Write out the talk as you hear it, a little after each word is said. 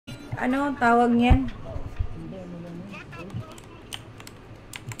Ano tawag niyan?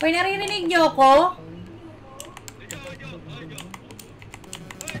 Hoy, naririnig niyo ako?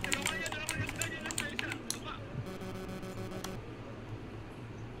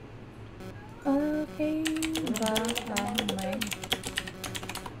 Okay, ba ang may...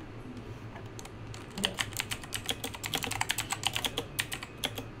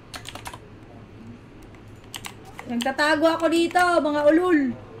 Nagtatago ako dito, mga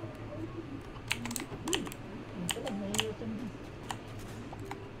ulul.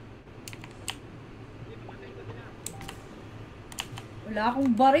 Wala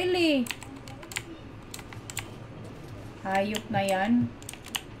akong baril eh. Hayop na yan.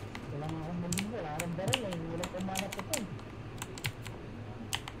 Wala akong baril eh. Wala akong manap ito eh.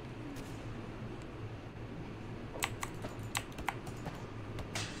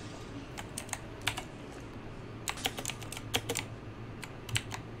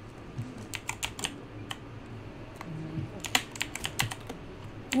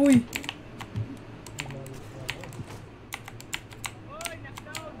 Uy.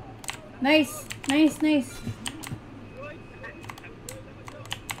 Nice, nice, nice.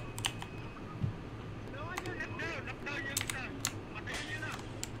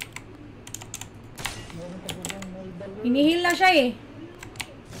 Hinihil na siya eh.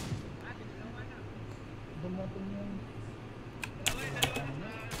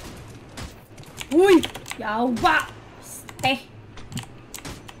 Uy! Yaw ba? Ste.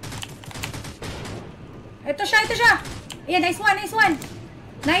 Ito siya, ito siya. Ayan, nice one, nice one.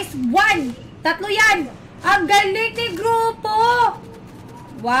 Nice one! Tatlo yan! Ang galing ni grupo!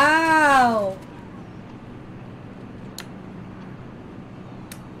 Wow!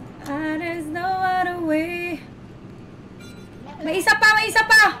 There's no other way. May isa pa, may isa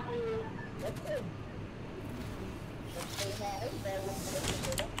pa!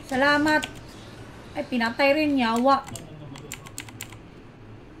 Salamat. Ay, pinatay rin yawa.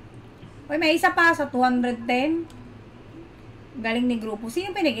 Uy, may isa pa sa 210. Galing ni grupo.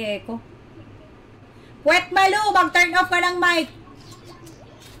 Sino pinag-echo? Puwet Malu, mag-turn off ka ng mic.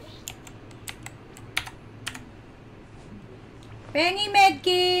 Pengi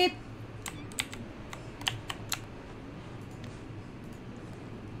medkit.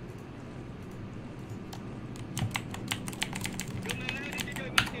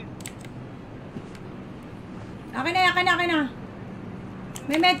 Akin na, akin na, akin na.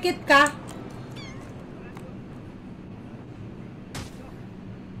 May medkit ka?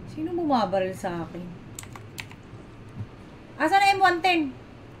 Sino bumabaril sa akin? Asa na M110?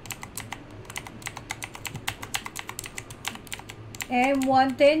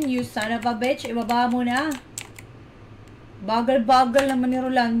 M110, you son of a bitch. Ibaba mo na. Bagal-bagal naman ni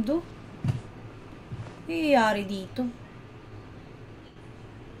Rolando. Nangyayari dito.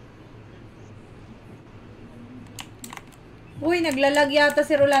 Uy, naglalag yata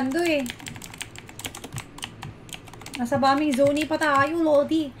si Rolando eh. Nasa bombing zone pa tayo,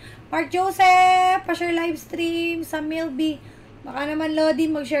 Lodi. Mark Joseph, pa-share live stream. Sa Milby. Baka naman, Lodi,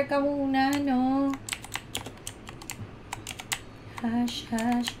 mag-share ka muna, no? Hush,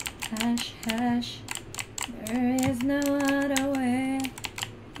 hush, hush, hush. There is no other way.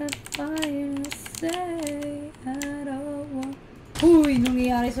 That's why you say I don't want. Uy,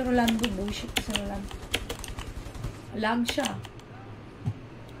 nangyayari sa Rolando. Bullshit sa Rolando. Lag siya.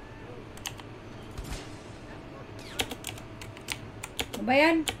 Ano ba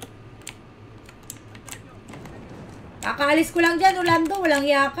yan? Kakaalis ko lang dyan, Rolando. Walang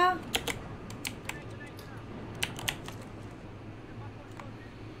yaka.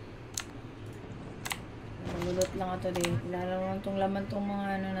 Nalulot lang ito din. Lalo tong laman tong mga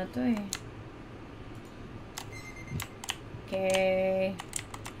ano na to eh. Okay.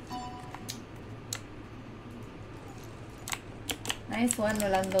 Nice one,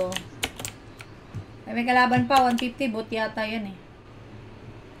 Rolando. Ay, may kalaban pa. 150. Bot yata yan eh.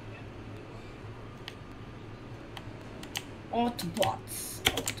 Autobots.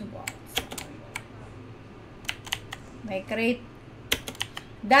 Autobots. May crate.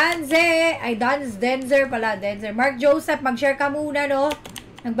 Danze! Ay, Denzer pala. Denzer. Mark Joseph, mag-share ka muna, no?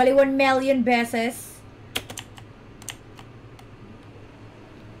 Nagbali 1 million beses.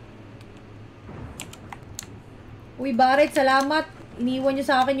 Uy, Barret, salamat. Iniwan nyo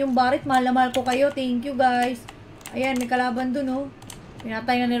sa akin yung Barret. Mahal na mahal ko kayo. Thank you, guys. Ayan, may kalaban dun, oh.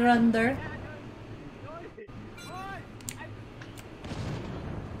 Pinatay na ni Ronder.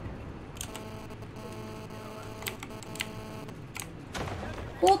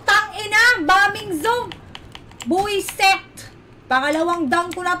 Putang ina! Bombing zone! Buiset! Pangalawang down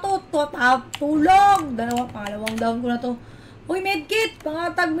ko na to. Tulog! Pangalawang down ko na to. Uy, medkit!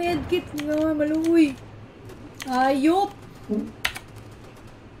 Pangatag medkit. Nga, maluwi. Ayop!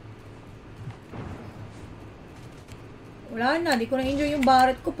 Wala na, di ko na-enjoy yung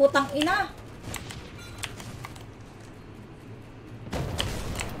barret ko. Putang ina!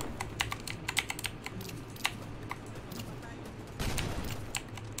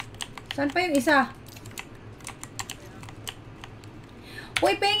 Saan pa yung isa?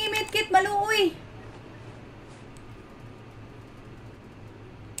 Uy, pengi medkit! Maluwi!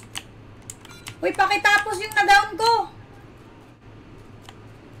 Uy, pakitapos yung na-down ko!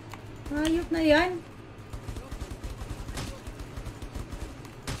 Ayop na yan.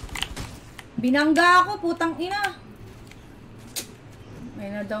 Binangga ako, putang ina.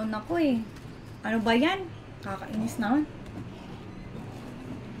 May na-down ako eh. Ano ba yan? Kakainis naman.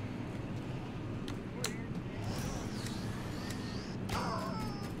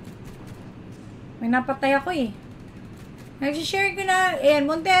 May napatay ako eh. Nag-share ko na. Ayan,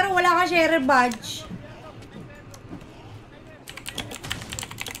 Montero, wala ka share badge.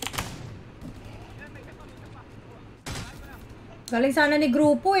 Galing sana ni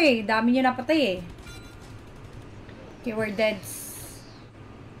grupo eh. Dami niyo napatay eh. Okay, we're deads.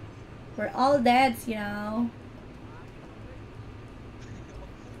 We're all deads, you know.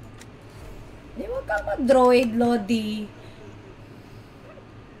 Di wag kang mag-droid, Lodi.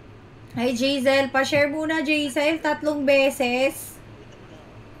 Hey, Jazel. Pa-share muna, Jazel. 3 beses.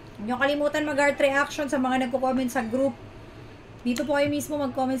 Huwag niyo kalimutan mag-heart reaction sa mga nagko-comment sa group. Dito po kayo mismo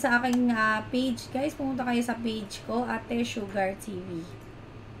mag-comment sa aking page. Guys, pumunta kayo sa page ko, Ate Sugar TV.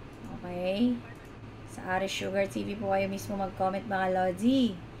 Okay? Sa Ate Sugar TV po kayo mismo mag-comment mga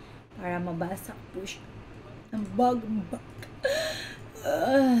Lodi. Para mabasa po siya. Ang bag.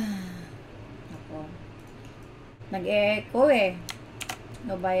 Ako. Nag-echo eh.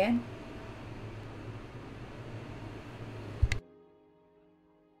 Ano ba yan?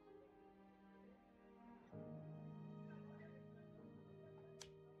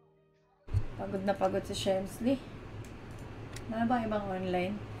 Pagod na pagod si Shemsley. Ano ba ibang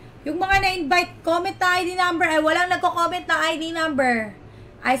online? Yung mga na-invite, comment na ID number. Ay, walang nagko-comment na ID number.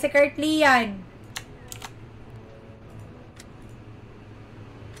 Ay, si Kurt Lian.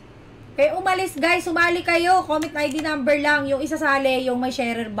 Kaya umalis, guys. Sumali kayo. Comment na ID number lang. Yung isasali, yung may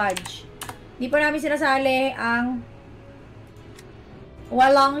sharer badge. Hindi pa namin sinasali ang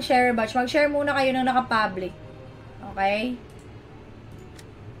walang sharer badge. Mag-share muna kayo ng naka-public. Okay?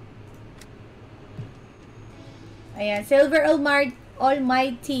 Ayan, Silver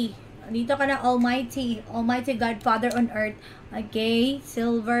Almighty. Dito ka na, Almighty. Almighty God, Father on earth. Okay,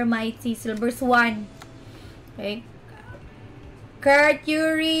 Silver Mighty. Silver Swan. Okay. Kurt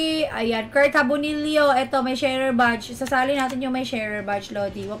Yuri. Ayan, Kurt Habonilio. Ito, may sharer badge. Sasali natin yung may sharer badge,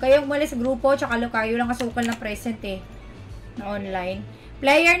 Lodi. Huwag kayong umalis sa grupo, tsaka kayo lang kasukal na present eh. Na online.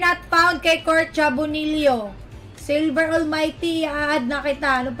 Player not found kay Kurt Habonilio. Silver Almighty. I-add na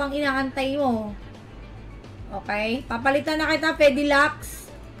kita. Ano pang inaantay mo? Okay? Papalitan na kita, Fedilax.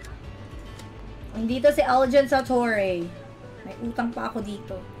 Dito si Aljan Satorre. May utang pa ako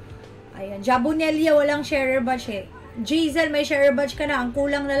dito. Ayan. Jabonelia, walang sharer badge eh. Gizel, may sharer badge ka na. Ang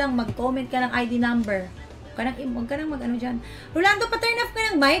kulang na lang, mag-comment ka ng ID number. Huwag ka nang mag-ano dyan. Rolando, pa-turn off ka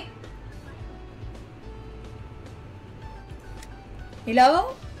ng mic.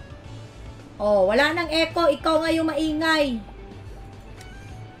 Hello? Oh, wala nang echo. Ikaw nga yung maingay.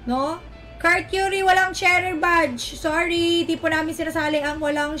 No? Kurt Yuri, walang sharer badge. Sorry, di po namin sinasali ang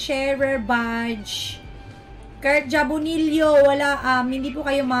walang sharer badge. Kurt Jabonilio, wala, hindi po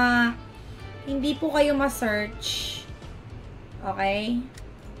kayo ma-search. Okay?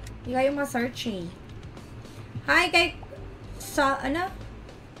 Hindi kayo ma-search eh. Hi, kay,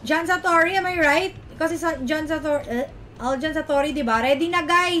 John Satori, am I right? Kasi sa John Satori, Aljan Satori, diba? Ready na,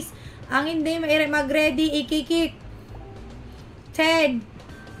 guys. Ang hindi mag-ready, ikikik. 10,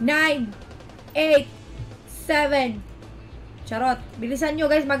 9, 8, 7. Charot. Bilisan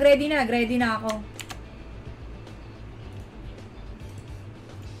nyo guys. Mag-ready na. Nag-ready na ako.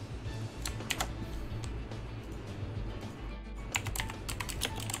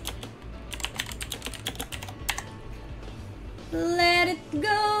 Let it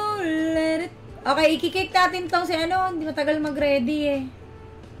go. Let it. Okay. Ikikik natin tong si ano. Hindi matagal mag-ready eh.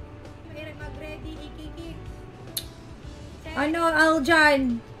 Mag-ready. Ikikik. Ano,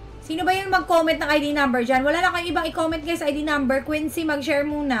 Aljan? Sino ba yung mag-comment ng ID number dyan? Wala na kayong ibang i-comment guys ID number. Quincy, mag-share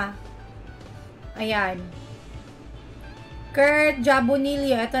muna. Ayan. Kurt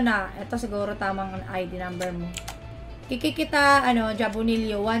Jabonilio. Ito na. Ito siguro tamang ID number mo. Kikikita,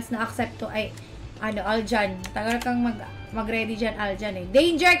 Jabonilio. Once na-accept to, Aljan. Tagal kang mag-ready dyan, Aljan eh.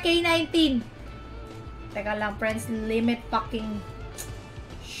 Danger K19. Teka lang, friends. Limit fucking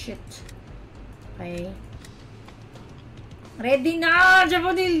shit. Okay. Ready na!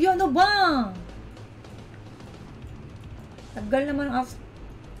 Japanilio, ano ba? Tagal naman ang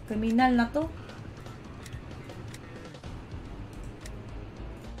kriminal na to.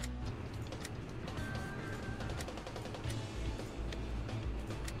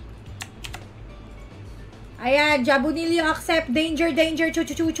 Ayan, Jabunilio, accept. Danger, danger,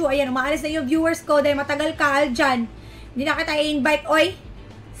 chu-chu-chu-chu. Ayan, umaalis na yung viewers ko dahil matagal ka, dyan. Hindi na kita i-invite. Oy,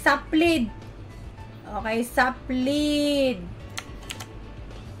 saplid. Okay, saplid.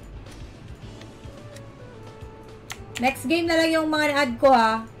 Next game na lang yung mga na-add ko,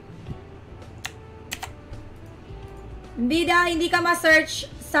 ha. Hindi ka ma-search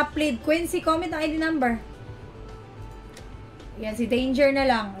saplid. Quincy, comment ang ID number. Yan, si Danger na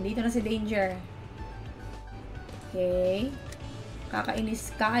lang. Dito na si Danger. Okay.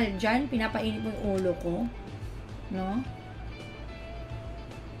 Kakainis ka, dyan. Pinapainit mo yung ulo ko. No?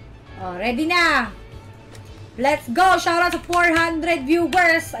 Oh, ready na! Let's go! Shoutout to 400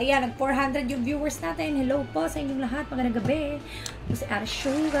 viewers! Ayan, nag-400 yung viewers natin. Hello po sa inyong lahat. Magandang gabi. Ako si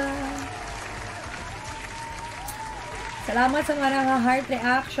Arsuga. Salamat sa mga heart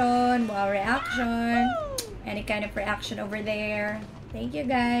reaction, wow reaction, any kind of reaction over there. Thank you,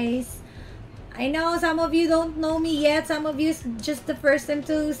 guys. I know some of you don't know me yet. Some of you just the first time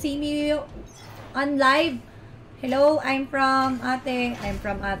to see me on live. Hello, I'm from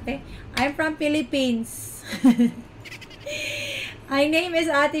Philippines. My name is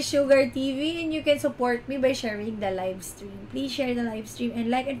Ate Sugar TV and you can support me by sharing the live stream. Please share the live stream and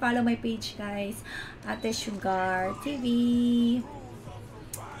like and follow my page, guys. Ate Sugar TV.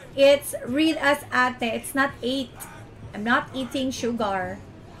 It's read as Ate. It's not 8. I'm not eating sugar.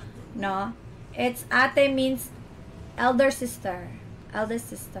 No. It's Ate means elder sister.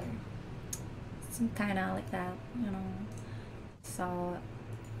 Eldest sister. Some kind of like that, you know. So,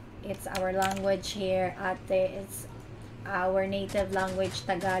 it's our language here. Ate, it's our native language,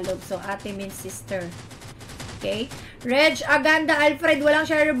 Tagalog. So, Ate means sister. Okay? Reg Arganda Alfred, walang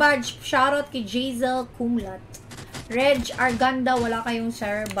share badge. Shoutout kay Jazel Kumlat. Reg Arganda, wala kayong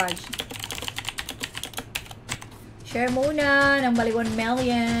share badge. Share muna ng bali 1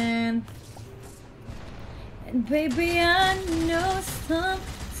 million. And baby, I know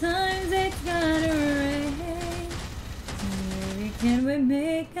sometimes it's gotta rain. Maybe can we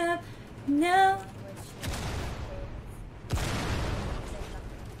make up now?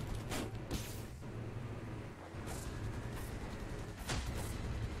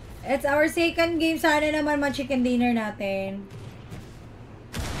 It's our second game. Sana naman ma-chicken dinner natin.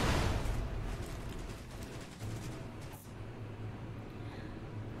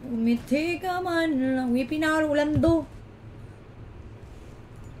 Umiti ka man lang. Wipi na ako ulando.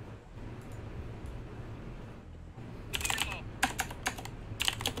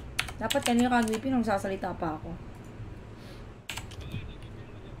 Dapat kanina kag-wipi nung sasalita pa ako.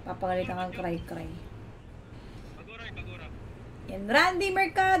 Papagalitan kang cry-cry. Yan. Randy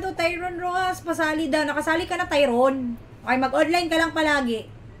Mercado, Tyrone Rojas, pasali daw. Nakasali ka na, Tyrone. Okay, mag-online ka lang palagi.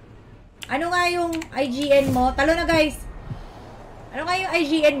 Ano nga yung IGN mo? Talo na, guys. Ano nga yung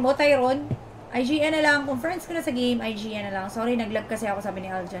IGN mo, Tyrone? IGN na lang. Kung friends ko na sa game, IGN na lang. Sorry, nag-lag kasi ako, sabi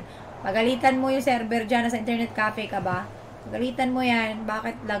ni Aljan. Pagalitan mo yung server dyan, nasa internet cafe ka ba? Pagalitan mo yan.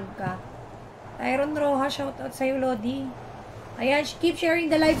 Bakit lag ka? Tyrone Rojas, shoutout sa'yo, Lodi. Ayan, keep sharing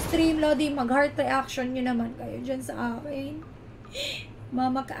the live stream, Lodi. Mag-heart reaction nyo naman kayo dyan sa akin.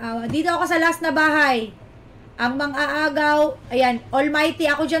 Mama kaawa. Dito ako sa last na bahay. Ang mang-aagaw, ayan, almighty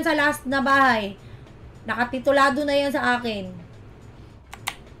ako dyan sa last na bahay. Nakatitulado na yan sa akin.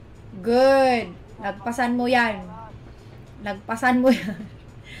 Good. Nagpasan mo yan. Nagpasan mo yan.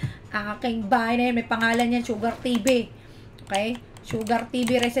 Ang aking bahay na yan, may pangalan yan, Sugar TV. Okay? Sugar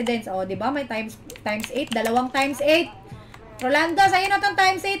TV Residence. O, di ba? May times 8. Dalawang times 8. Rolando, sa'yo na tong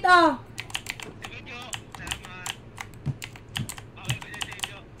times 8, oh.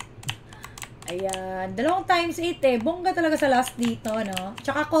 Ayan. Dalawang times 8 eh. Bongga talaga sa last dito, no?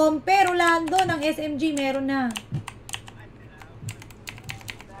 Tsaka compare, Rolando, ng SMG, meron na.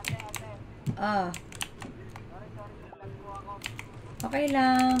 Ah. Okay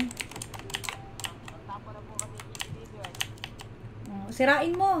lang. Oh,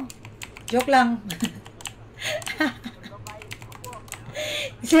 sirain mo. Joke lang.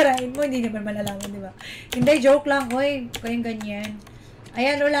 Sirain mo, hindi naman malalaman, di ba? Hindi, joke lang. Oy, kayong ganyan.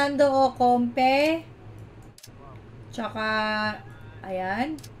 Ayan, Rolando, o, kompe. Tsaka,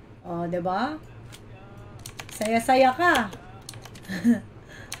 ayan. O, diba? Saya-saya ka.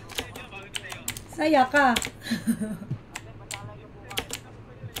 Saya ka.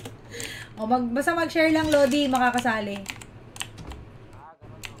 O, basta mag-share lang, Lodi, makakasali.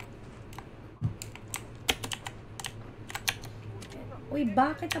 Uy,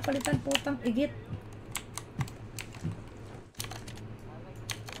 bakit napalitan putang igit?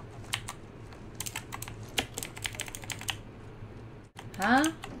 Ha?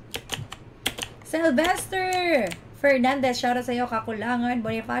 Sylvester Fernandez, shoutout sa iyo, Kakulangan,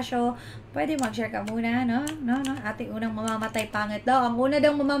 Bonifacio. Pwede mag-share ka muna, no? No. Ating unang mamamatay pangit daw. Ang una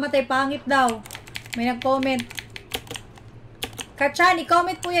daw mamamatay pangit daw. May nag-comment. Kachan,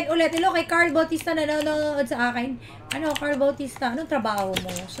 i-comment po yan ulit. Hello kay Carl Bautista na nanonood sa akin. Ano, Carl Bautista? Anong trabaho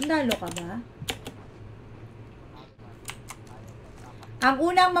mo? Sundalo ka ba? Ang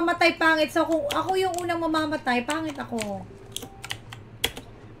unang mamatay pangit. So, kung ako yung unang mamamatay, pangit ako.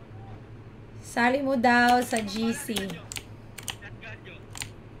 Sali mo daw sa GC.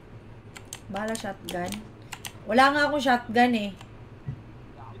 Bala shotgun. Wala nga akong shotgun eh.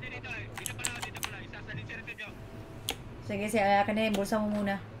 Sige, akin na yun. Bulsa mo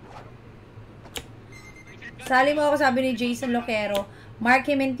muna. Sali mo ako, sabi ni Jason Loquero. Mark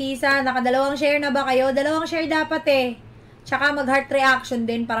Jimentisa, nakadalawang share na ba kayo? Dalawang share dapat eh. Tsaka mag-heart reaction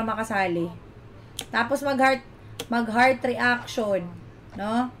din para makasali. Tapos mag-heart reaction.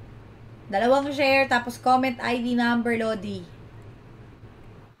 No? Dalawang share, tapos comment ID number, Lodi.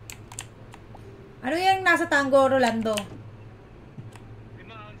 Ano yung nasa Tango, Rolando?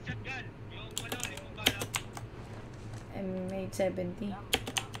 M870.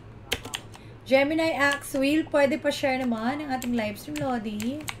 Gemini Axe Wheel, pwede pa share naman ang ating livestream,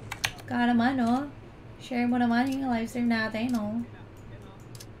 Lodi. Kaya naman, no? Share mo naman yung livestream natin, no?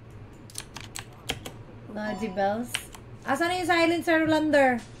 Lodi Bells. Asan na yung silencer,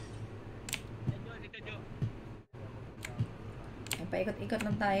 Rolando? Paikot-ikot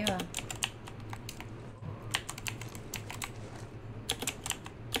lang tayo ah.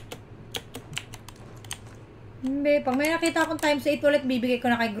 Hindi, pag may nakita akong times 8 ulit, bibigay ko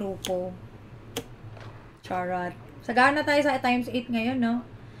na kay grupo. Charot. Sagana tayo sa times 8 ngayon, no?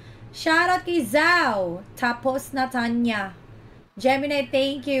 Shoutout kay Zao. Tapos na Tanya. Gemini,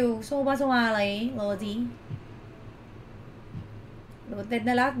 thank you. So ba sumali, Lodi? Looted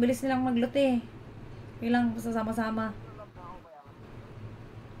na lahat. Bilis nilang magloot eh. Kailang sasama-sama.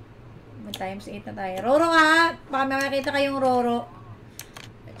 Times 8 na tayo. Roro nga! Baka makakita kayong Roro.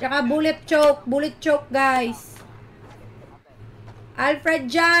 Tsaka bullet choke, guys. Alfred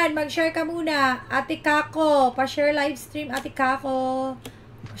Jan, mag-share ka muna. Ate Kako, pa-share livestream. Ate Kako.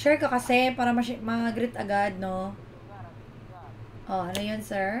 Share ka kasi para mag-greet agad, no? Oh, ano yun,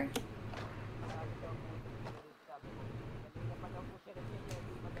 sir?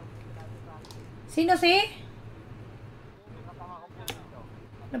 Sino si?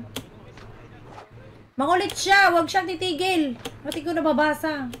 Makulit siya, wag siyang titigil. Pati ko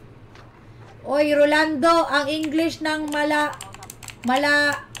nababasa. Oy, Rolando, ang English ng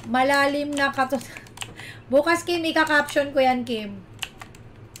malalim na katut. Bukas, Kim, ika-caption ko yan, Kim.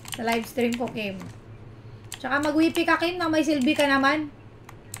 Sa live stream ko, Kim. Tsaka mag-wipi ka, Kim, na may silbi ka naman.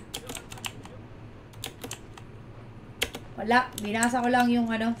 Wala, binasa ko lang yung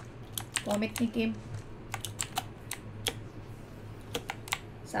comment ni Kim.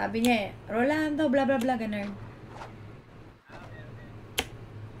 Sabi niya eh, Rolando, bla bla bla, ganun.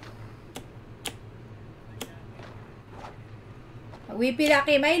 Wipi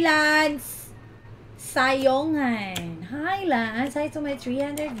Laki, my Lance. Sayongan. Hi, Lance. Hi to my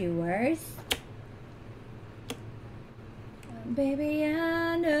 300 viewers. Baby,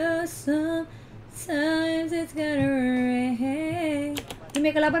 I know sometimes it's gonna rain.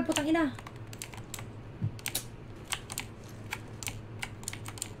 May kalaban, putang ina.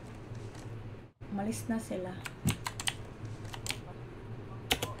 Malis na sila.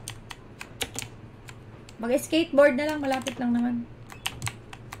 Mag-skateboard na lang. Malapit lang naman.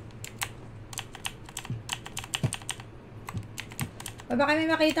 Baka may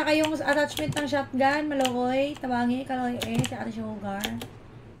makita kayong attachment ng shotgun. Malokoy. Tabangi. Kaloy. Si Ate Sugar.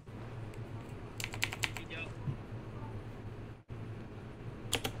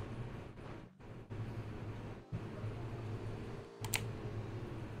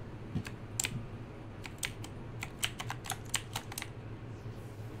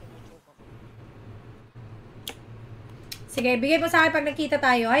 Sige, bigay mo sa akin pag nakita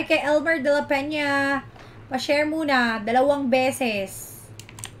tayo. Hi kay Elmer de la Peña. Pa-share muna. 2 beses.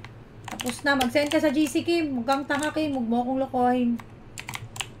 Tapos na. Mag-send ka sa GC, Kim. Huwag kang tanga, Kim. Huwag mo akong lokohin.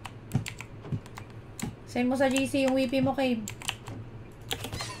 Send mo sa GC yung WP mo, Kim.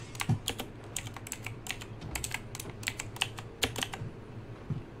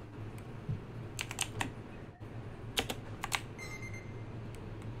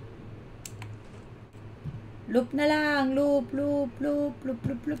 Loop na lang. Loop, loop, loop, loop,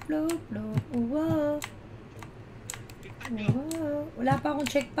 loop, loop, loop, loop. Wow. Wow. Wala pa akong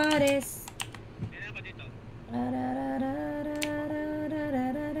check pares.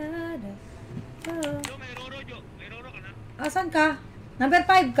 Asan ka? Number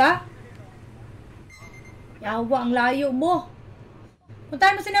 5 ka? Yawa, ang layo mo.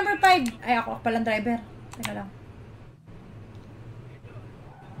 Puntahan mo si number 5. Ay, ako palang driver. Teka lang.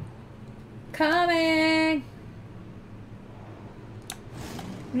 Coming!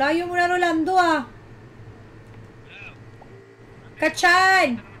 Layo mo na, Rolando, ah.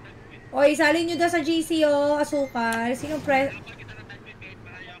 Kachan! O, isalin nyo daw sa GCO, asukal.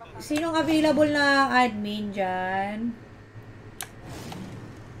 Sinong available na admin dyan?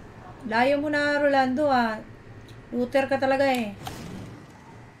 Layo mo na, Rolando, ah. Luther ka talaga, eh.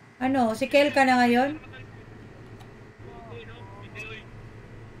 Ano, si Kel ka na ngayon?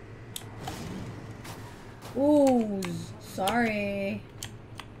 Ooh, sorry.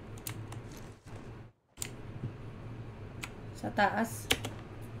 Sa taas.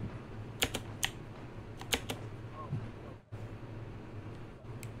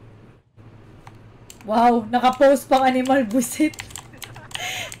 Wow, naka-post pang animal busit.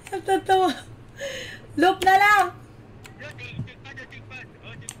 Natatawa. Loop na lang.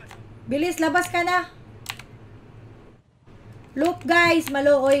 Bilis, labas ka na. Loop, guys.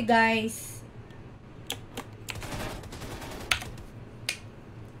 Maluoy, guys.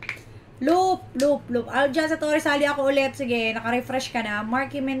 Loop, loop, loop. Dyan sa Torres sali ako ulit. Sige, naka-refresh ka na.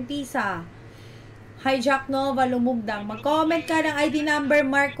 Marky Mentisa. Hijack Nova, Lumugdang. Mag-comment ka ng ID number,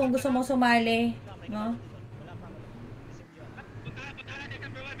 Mark, kung gusto mong sumali. No?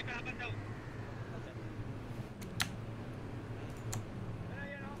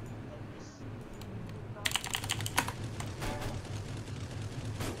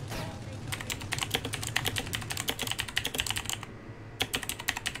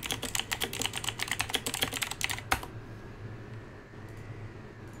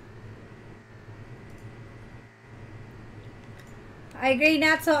 Ay, Grey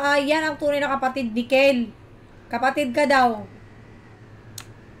Natso, yan ang tunay na kapatid ni Kel. Kapatid ka daw.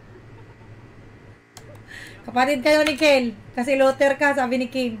 Kapatid kayo ni Kel. Kasi Luther ka, sabi ni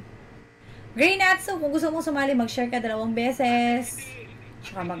Kim. Grey Natso, kung gusto mong sumali, mag-share ka 2 beses.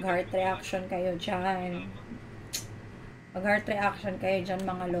 Tsaka mag-heart reaction kayo dyan. Mag-heart reaction kayo dyan,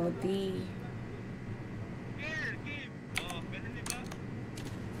 mga lodi.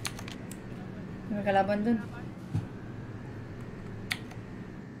 May kalaban dun.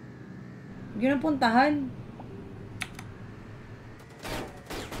 Yun ang puntahan.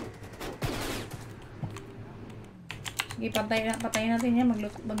 Sige, patayin natin yan.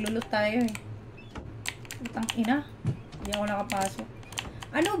 Maglulot tayo, eh. Putang ina. Hindi ako nakapasok.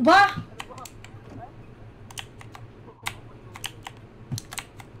 Ano ba?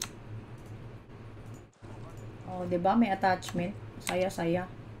 Oh, diba? May attachment. Saya-saya.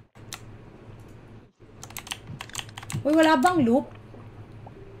 Uy, wala bang loop?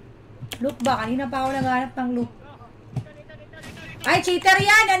 Loop ba? Kanina pa ako naghanap ng loop. Ay, cheater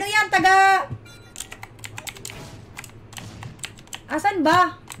yan! Ano yan? Taga... Asan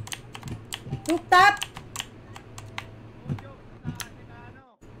ba? Rooftop?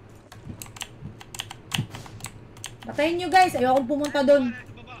 Patayin nyo, guys. Ayokong pumunta doon.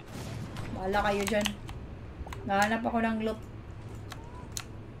 Bahala kayo dyan. Nahanap ako ng loop.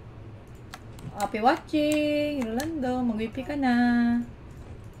 Happy watching! Rolando, mag-wipi ka na.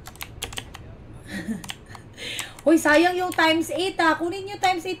 Uy, sayang yung times 8, ah. Kunin nyo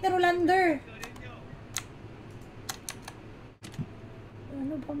times 8 na Rolander.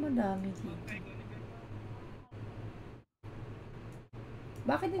 Ano pa madami dito?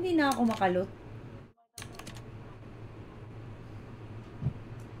 Bakit hindi na ako makalot?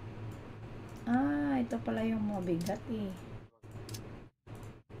 Ah, ito pala yung mabigat, eh.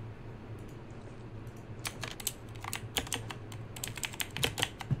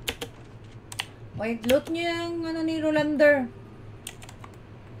 Wait, loot nyo yung ano ni Rolander.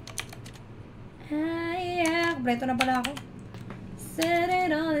 Ay, yeah. Kompleto na pala ako. Set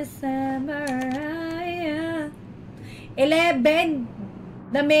it on December. Ay, yeah. 11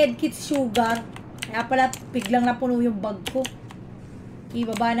 na medkit sugar. Kaya pala biglang napuno yung bag ko.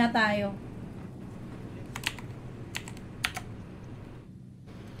 Ibaba na tayo.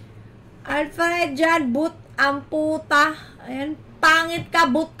 Alfred dyan, boot ang puta. Ayan. Pangit ka,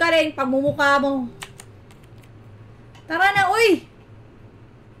 boot ka rin, pagmumukha mo. Tara na, uy!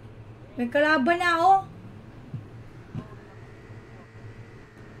 May kalaban na, oh.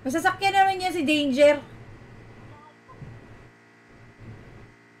 Masasakyan na rin niya si Danger.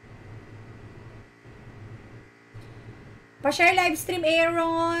 Pa-share livestream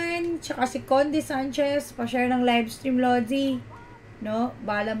Aaron, tsaka si Conde Sanchez, pa-share ng livestream Lodi. No?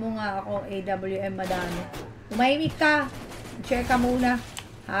 Bala mo nga ako, AWM madami. Umahimik ka. Share ka muna.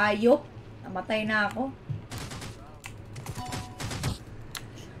 Hayop. Namatay na ako.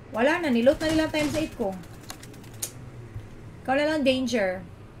 Wala na, niload na nila times 8 ko. Ikaw na lang danger.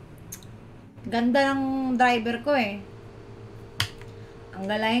 Ganda ng driver ko eh. Ang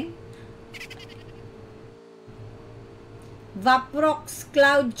galing. Vaprox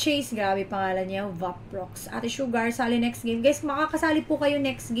Cloud Chase. Grabe pangalan niya. Vaprox. Ate Sugar, sali next game. Guys, makakasali po kayo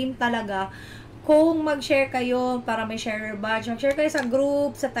next game talaga. Kung mag-share kayo para may sharer badge. Mag-share kayo sa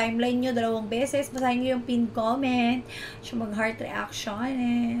group, sa timeline nyo 2 beses. Basahin nyo yung pinned comment. So, mag-heart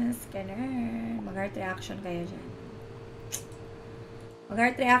reaction. Ganun. Mag-heart reaction kayo dyan.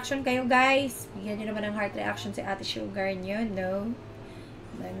 Mag-heart reaction kayo, guys. Bigyan nyo naman ng heart reaction si Ate Sugar nyo, no?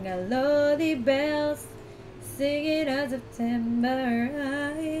 Mga Lodi bells singing on September.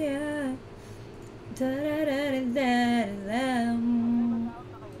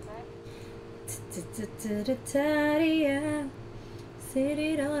 Da-da-da-da-da-da-da.